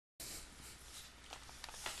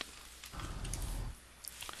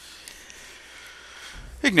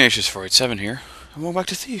Ignatius Freud 7 here, and welcome back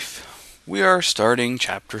to Thief. We are starting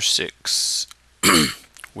chapter 6,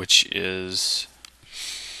 which is,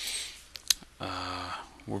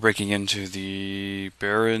 we're breaking into the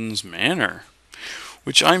Baron's Manor,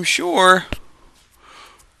 which I'm sure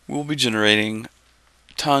will be generating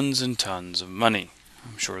tons and tons of money.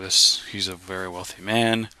 I'm sure he's a very wealthy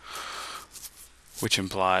man, which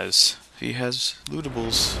implies he has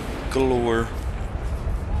lootables galore.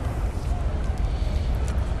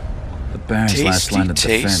 The Baron's last line of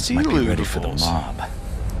defense tasty might be ready for the lootables. mob,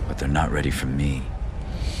 but they're not ready for me.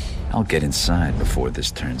 I'll get inside before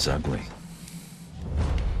this turns ugly.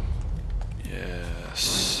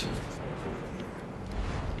 Yes.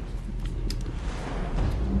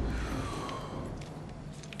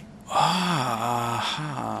 Ah,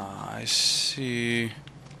 I see.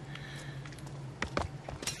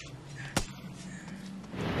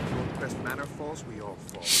 Northwest Manor falls, we all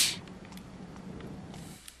fall.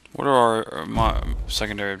 What are my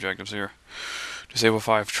secondary objectives here? Disable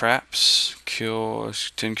 5 traps, kill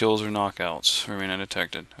 10 kills or knockouts, remain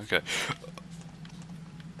undetected. Okay.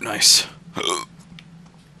 Nice.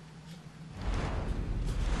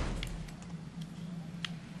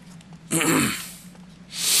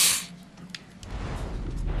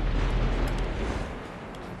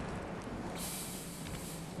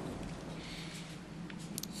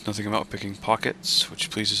 Nothing about picking pockets,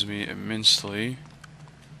 which pleases me immensely.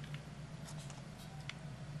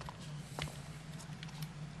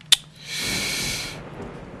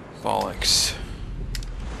 Bollocks.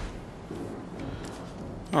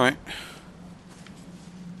 Alright.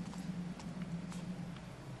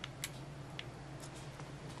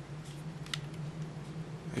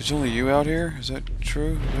 There's only you out here? Is that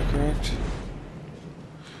true? Is that correct?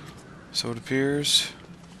 So it appears.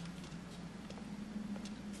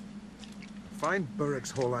 Find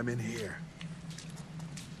Burrick's hole, I'm in here.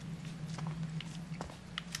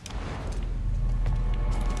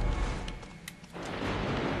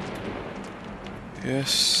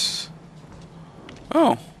 Yes.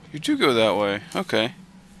 Oh, you do go that way. Okay.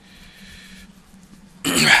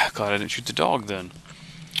 Glad I didn't shoot the dog then.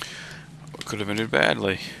 Could have ended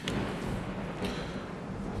badly.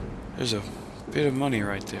 There's a bit of money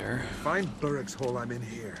right there. Find Burrick's hole, I'm in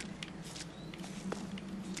here.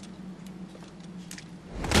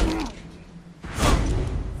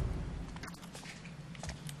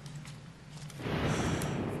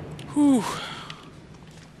 Whew.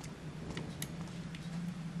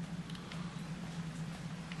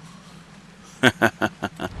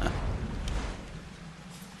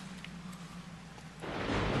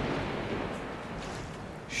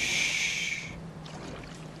 Shh.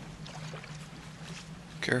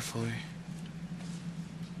 Carefully.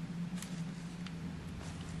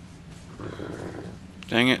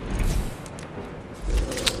 Dang it.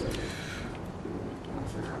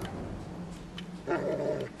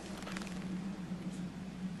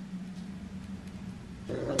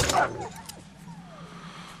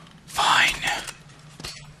 Fine.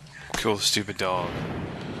 Kill the stupid dog.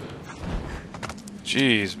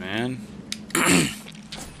 Jeez, man.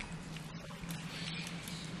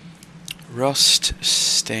 Rust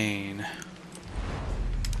stain.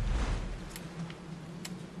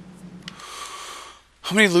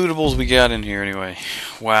 How many lootables we got in here anyway?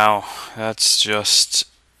 Wow, that's just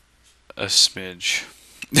a smidge.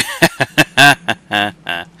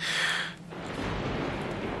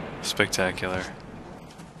 Spectacular.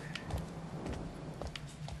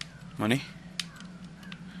 Money?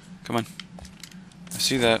 Come on. I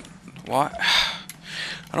see that. Why?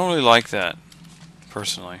 I don't really like that,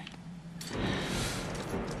 personally.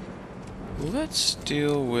 Let's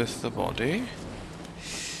deal with the body.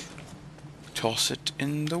 Toss it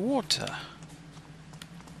in the water.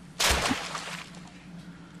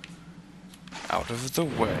 Out of the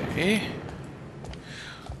way.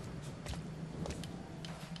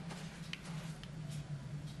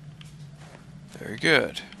 Very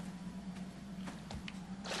good.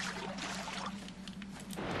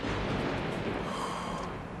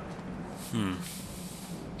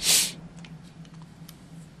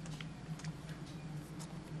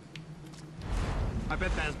 I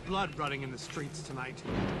bet there's blood running in the streets tonight.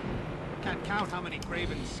 Can't count how many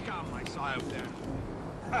craven scum I saw out there.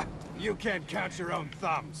 Ha! You can't count your own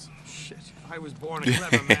thumbs. Shit, if I was born a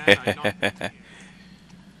clever man, I'd not...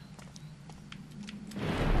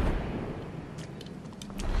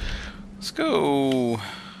 Let's go.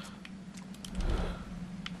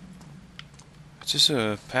 It's just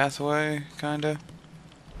a pathway, kinda.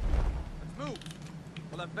 Let's move.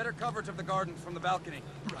 We'll have better coverage of the garden from the balcony.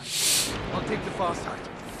 Right. I'll take the fast side.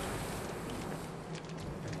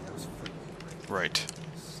 Right.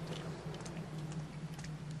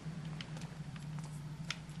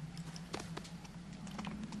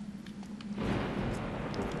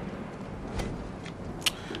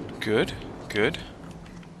 Good, good.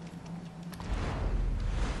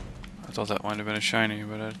 I thought that might have been a shiny,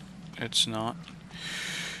 but it's not.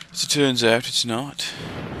 As it turns out, it's not.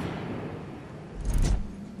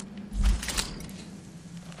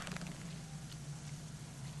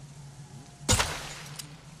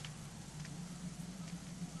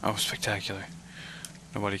 Oh, spectacular.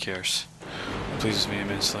 Nobody cares. It pleases me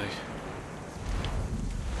immensely.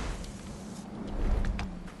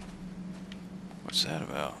 What's that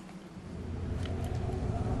about?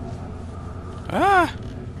 Ah!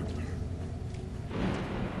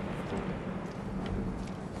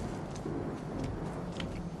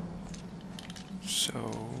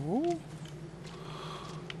 So...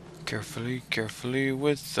 Carefully, carefully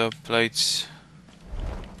with the plates.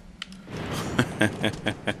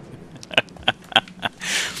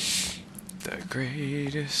 The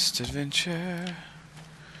greatest adventure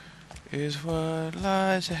is what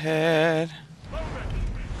lies ahead.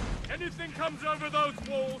 Anything comes over those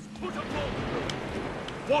walls, put a bolt through it.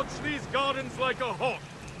 Watch these gardens like a hawk.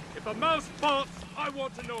 If a mouse farts, I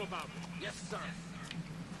want to know about it. Yes, sir.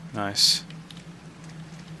 Nice.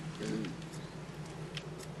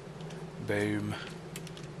 Boom.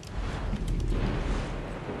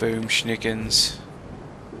 Boom schnickens.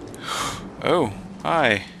 Oh,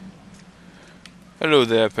 hi. Hello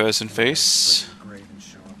there, person face.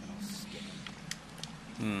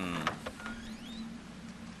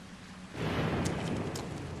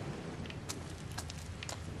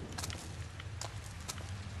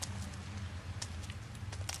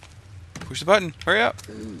 Push the button. Hurry up.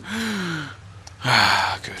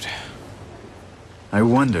 Ah, good. I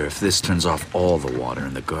wonder if this turns off all the water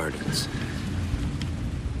in the gardens.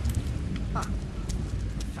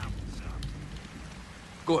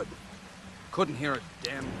 Good. Couldn't hear a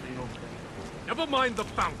damn thing over there. Never mind the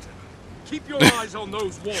fountain. Keep your eyes on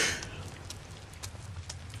those walls.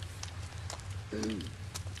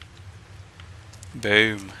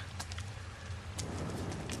 Boom.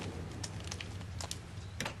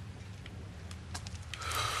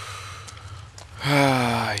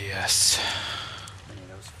 Ah, yes. Any of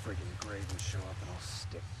those friggin' Gravens show up and I'll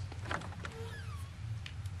stick.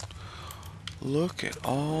 Look at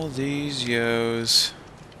all these yos.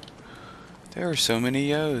 There are so many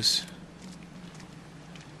yos.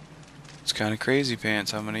 It's kind of crazy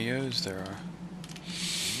pants how many yos there are.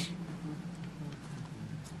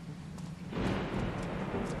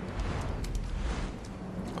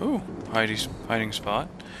 Oh, hiding spot.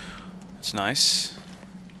 That's nice.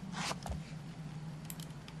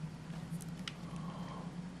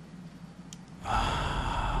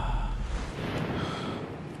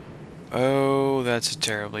 Oh, that's a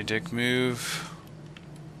terribly dick move.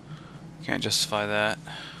 Can't justify that.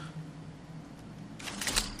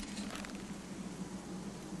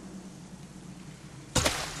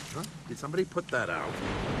 Huh? Did somebody put that out?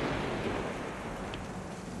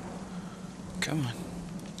 Come on.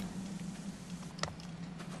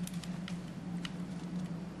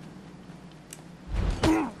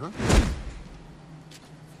 Huh?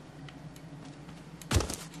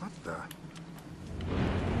 What the?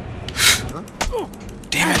 Huh?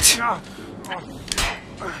 Damn it!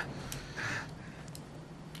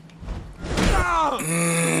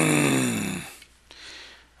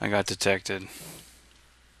 I got detected.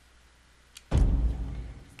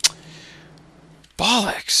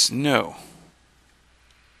 Bollocks! No.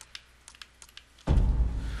 I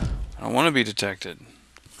don't want to be detected.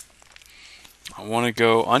 I want to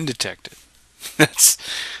go undetected. That's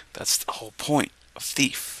the whole point of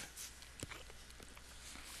thief.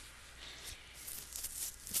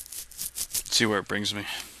 Let's see where it brings me.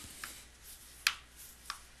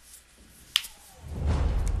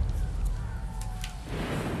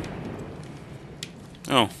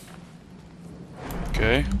 Oh.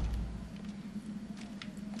 Okay.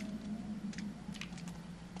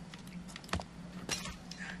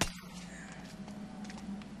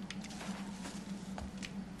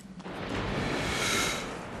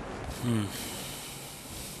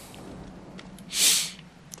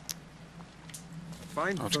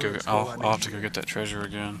 Find I'll have to go. Burrick's hole, I'll have to go get that treasure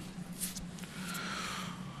again.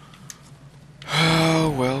 Oh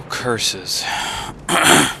well, curses.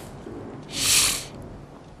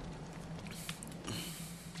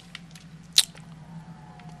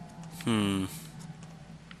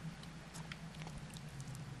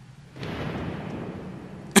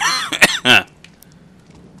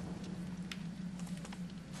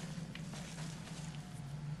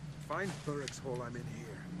 Find Burrick's hole. I'm in here.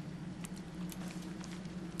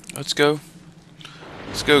 Let's go.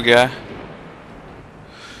 Let's go, guy.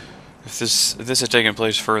 If this had taken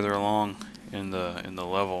place further along in the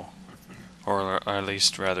level, or at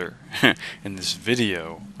least rather, in this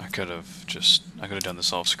video, I could have done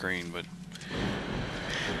this off screen, but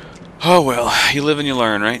oh well, you live and you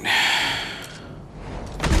learn, right?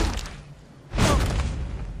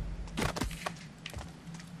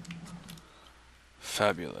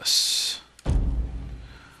 Fabulous.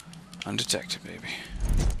 Undetected, baby.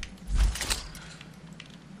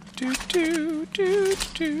 Do do do do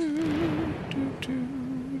do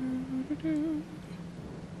do do.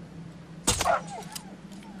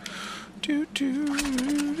 Do do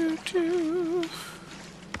do do.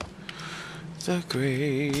 The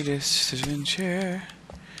greatest adventure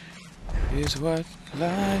is what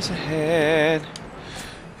lies ahead.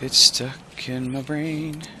 It's stuck in my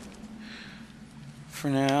brain for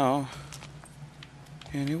now.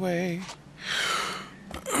 Anyway.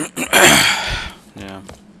 Yeah.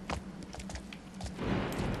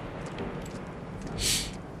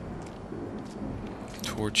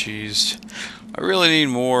 Torchies. I really need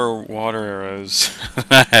more water arrows than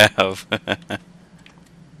I have.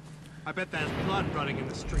 I bet there's blood running in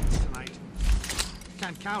the streets tonight.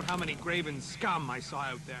 Can't count how many graven scum I saw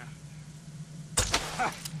out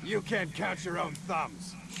there. You can't count your own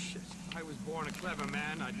thumbs. Shit, if I was born a clever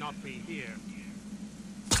man, I'd not be here.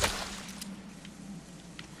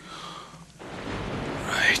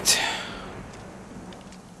 Right.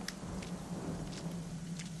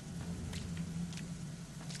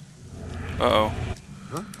 Uh-oh.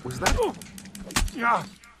 Huh? Was that? Yeah.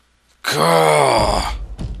 Gah!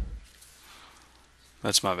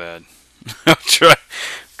 That's my bad. Try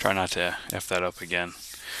not to F that up again.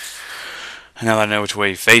 Now that I know which way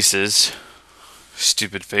he faces.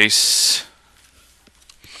 Stupid face.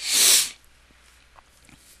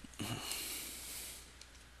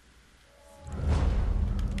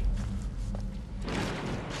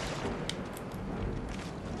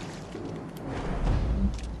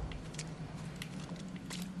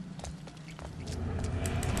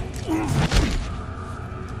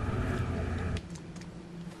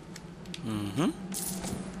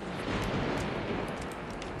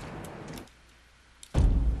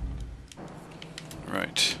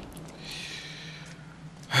 Right.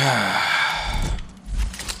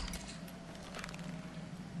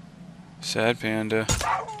 Sad panda.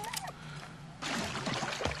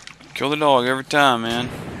 Kill the dog every time, man.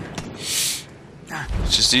 It's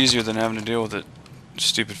just easier than having to deal with it.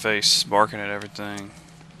 Stupid face, barking at everything.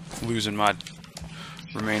 Losing my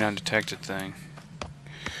remain undetected thing.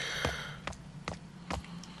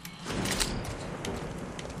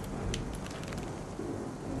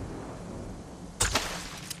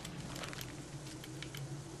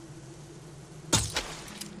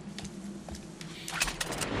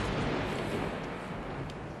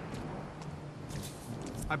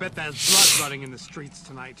 I bet there's blood running in the streets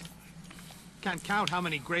tonight. Can't count how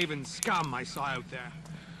many graven scum I saw out there.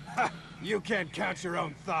 You can't count your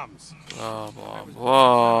own thumbs. Blah, blah,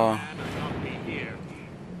 blah. Man, I'd not be here.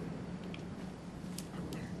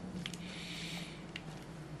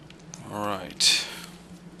 Alright.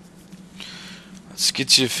 Let's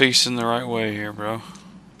get you facing the right way here, bro.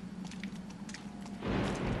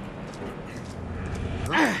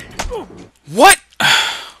 What?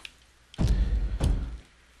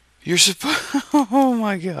 You're supposed. Oh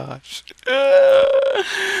my gosh.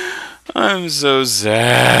 I'm so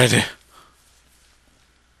sad.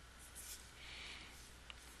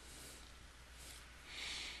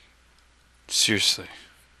 Seriously.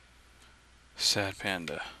 Sad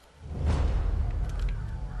panda.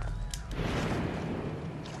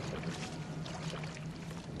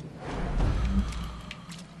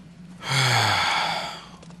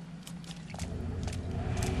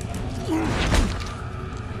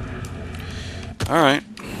 Alright.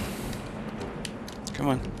 Come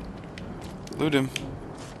on. Loot him.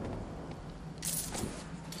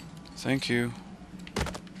 Thank you.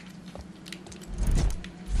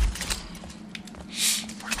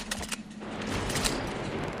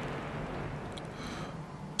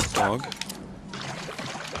 Dog.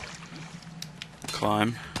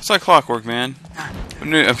 Climb. It's like clockwork, man.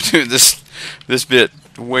 I'm doing this bit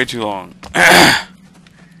way too long.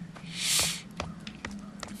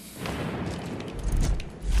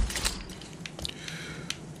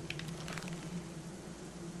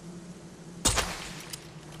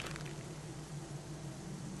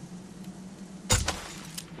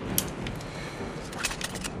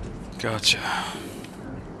 Gotcha.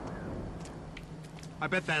 I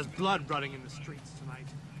bet there's blood running in the streets tonight.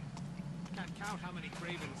 Can't count how many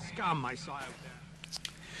graven scum I saw out there.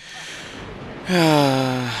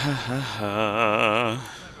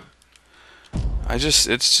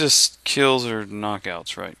 It's just kills or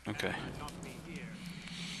knockouts, right? Okay. I'd not be here.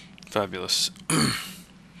 Fabulous.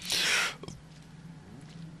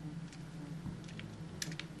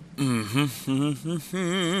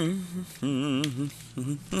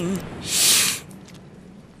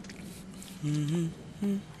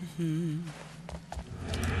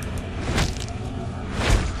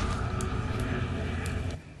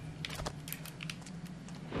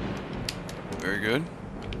 Very good.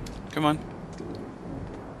 Come on.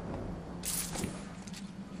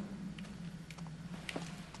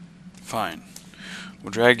 Fine.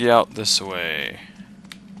 We'll drag you out this way.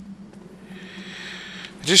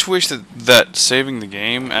 I just wish that saving the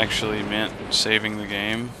game actually meant saving the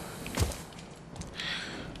game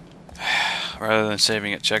rather than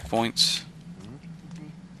saving at checkpoints,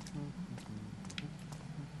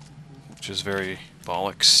 which is very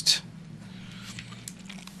bollocksed.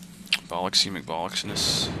 Bollocksy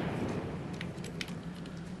McBollocksness.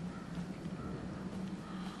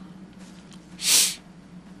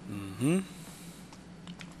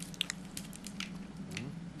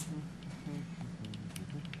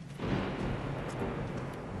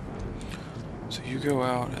 So you go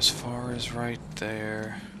out as far as right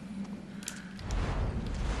there.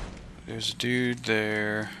 There's a dude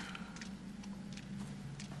there.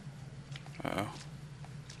 Uh-oh.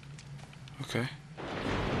 Okay.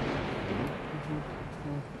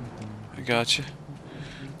 I got you.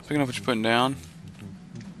 Picking up what you're putting down.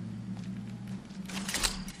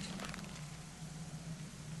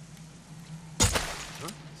 Huh?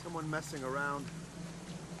 Someone messing around.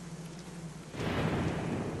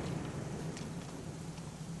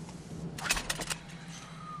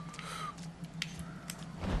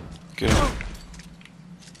 Get him.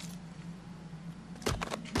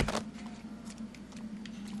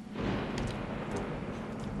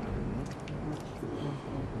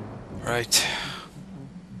 Right.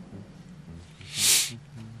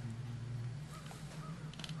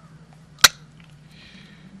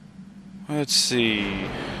 Let's see.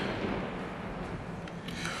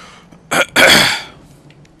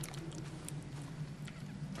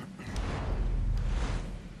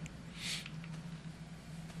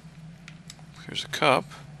 Here's a cup.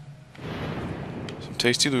 Some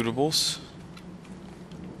tasty lootables.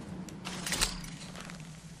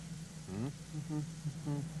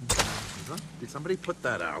 Huh? Did somebody put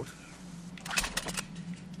that out?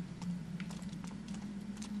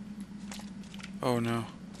 Oh no.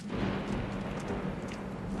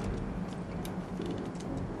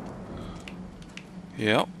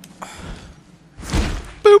 Yep.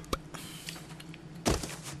 Boop.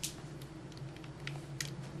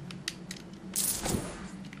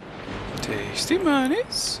 Tasty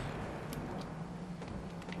monies.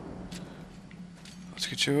 Let's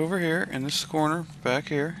get you over here in this corner, back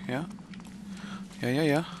here. Yeah.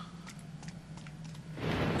 Yeah.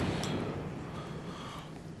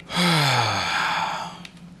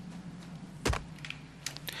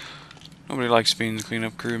 Nobody likes being the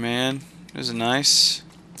cleanup crew, man. Isn't it nice?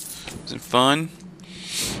 Is it fun?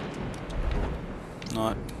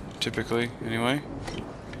 Not typically, anyway.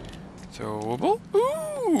 Throwable.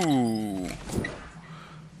 Ooh!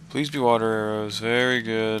 Please be water arrows. Very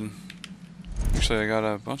good. Actually, I got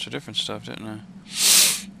a bunch of different stuff, didn't I?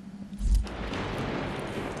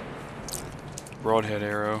 Broadhead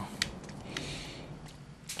arrow.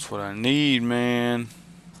 That's what I need, man.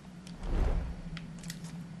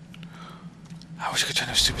 I wish I could turn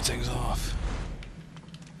those stupid things off.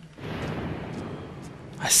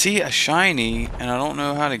 I see a shiny, and I don't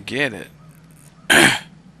know how to get it.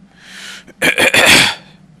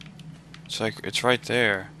 It's like, it's right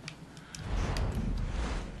there.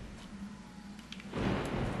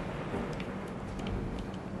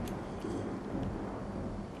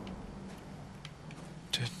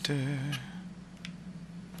 Hit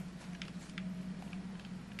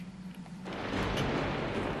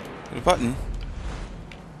a button.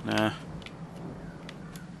 Nah.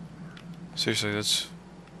 Seriously, that's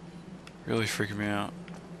really freaking me out.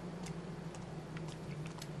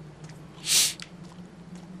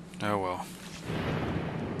 Oh well.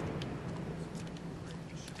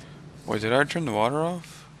 Wait, did I turn the water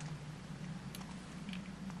off?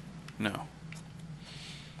 No.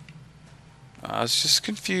 I was just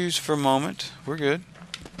confused for a moment. We're good.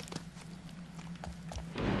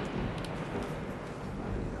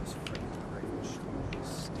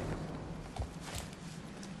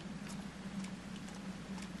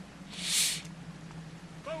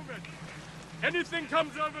 Bowman, anything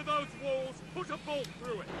comes over those walls, put a bolt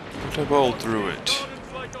through it. Put a bolt through it.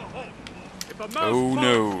 Gardens like a hawk. If a mouse Oh, barks,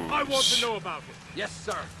 no. I want to know about it. Yes,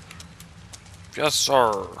 sir. Yes,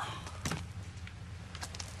 sir.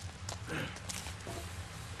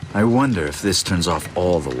 I wonder if this turns off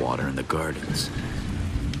all the water in the gardens.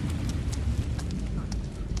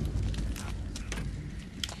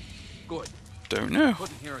 Good. Don't know.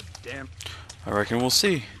 Couldn't hear a damn. I reckon we'll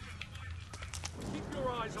see. Keep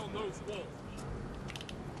your eyes on those walls.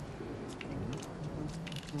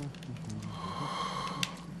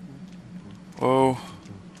 Whoa.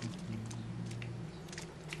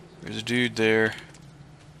 There's a dude there.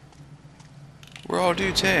 We're all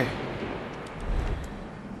dudes, hey.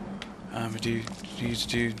 I'm a dude, he's a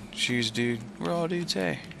dude, she's a dude. We're all dudes,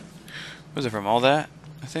 hey. Was it from All That,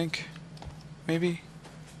 I think? Maybe?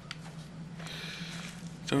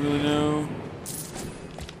 Don't really know.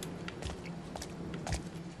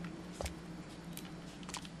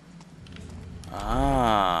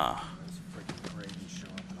 Ah.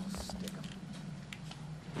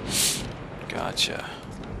 Gotcha.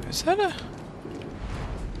 Is that a...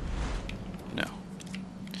 No.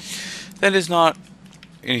 That is not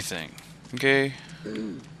anything. Okay?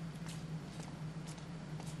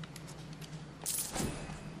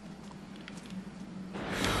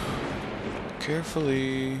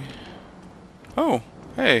 Carefully. Oh,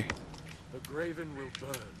 hey. The Graven will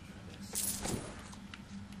burn for this.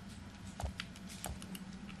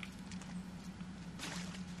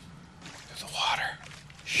 There's the water.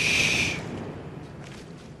 Shh.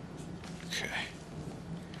 Okay.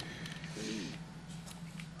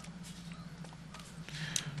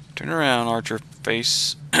 Turn around, Archer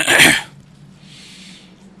face.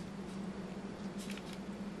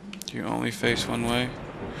 You only face one way?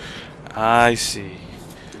 I see.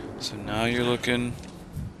 So now you're looking...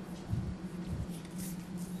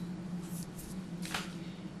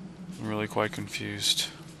 I'm really quite confused.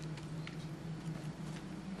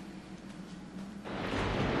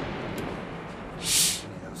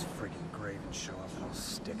 Any of those freaking Gravens show up and I'll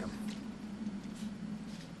stick them.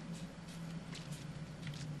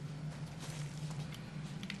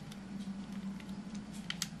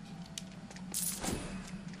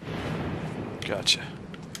 Gotcha.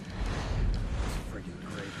 Freaking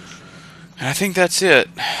Gravens show up. And I think that's it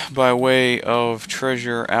by way of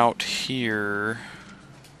treasure out here.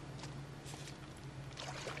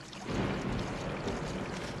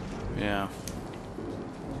 Yeah.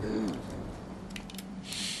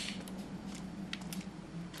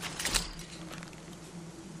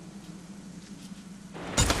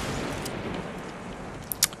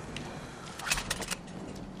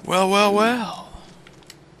 Well, well, well.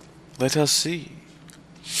 Let us see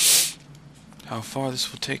how far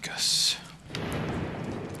this will take us.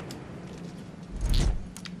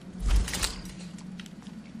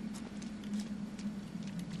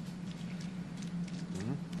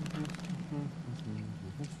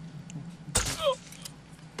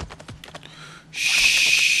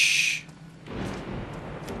 Shh.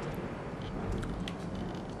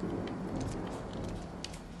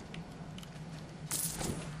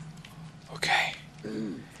 Okay.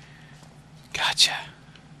 Gotcha.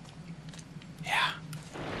 Yeah.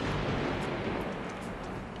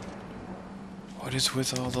 What is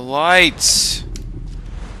with all the lights?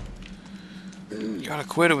 You gotta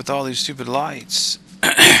quit it with all these stupid lights.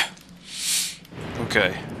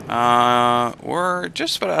 Okay. We're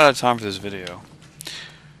just about out of time for this video.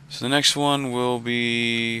 So the next one will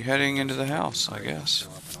be heading into the house, I guess.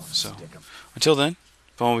 So, until then,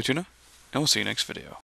 follow me, Tuna, and we'll see you next video.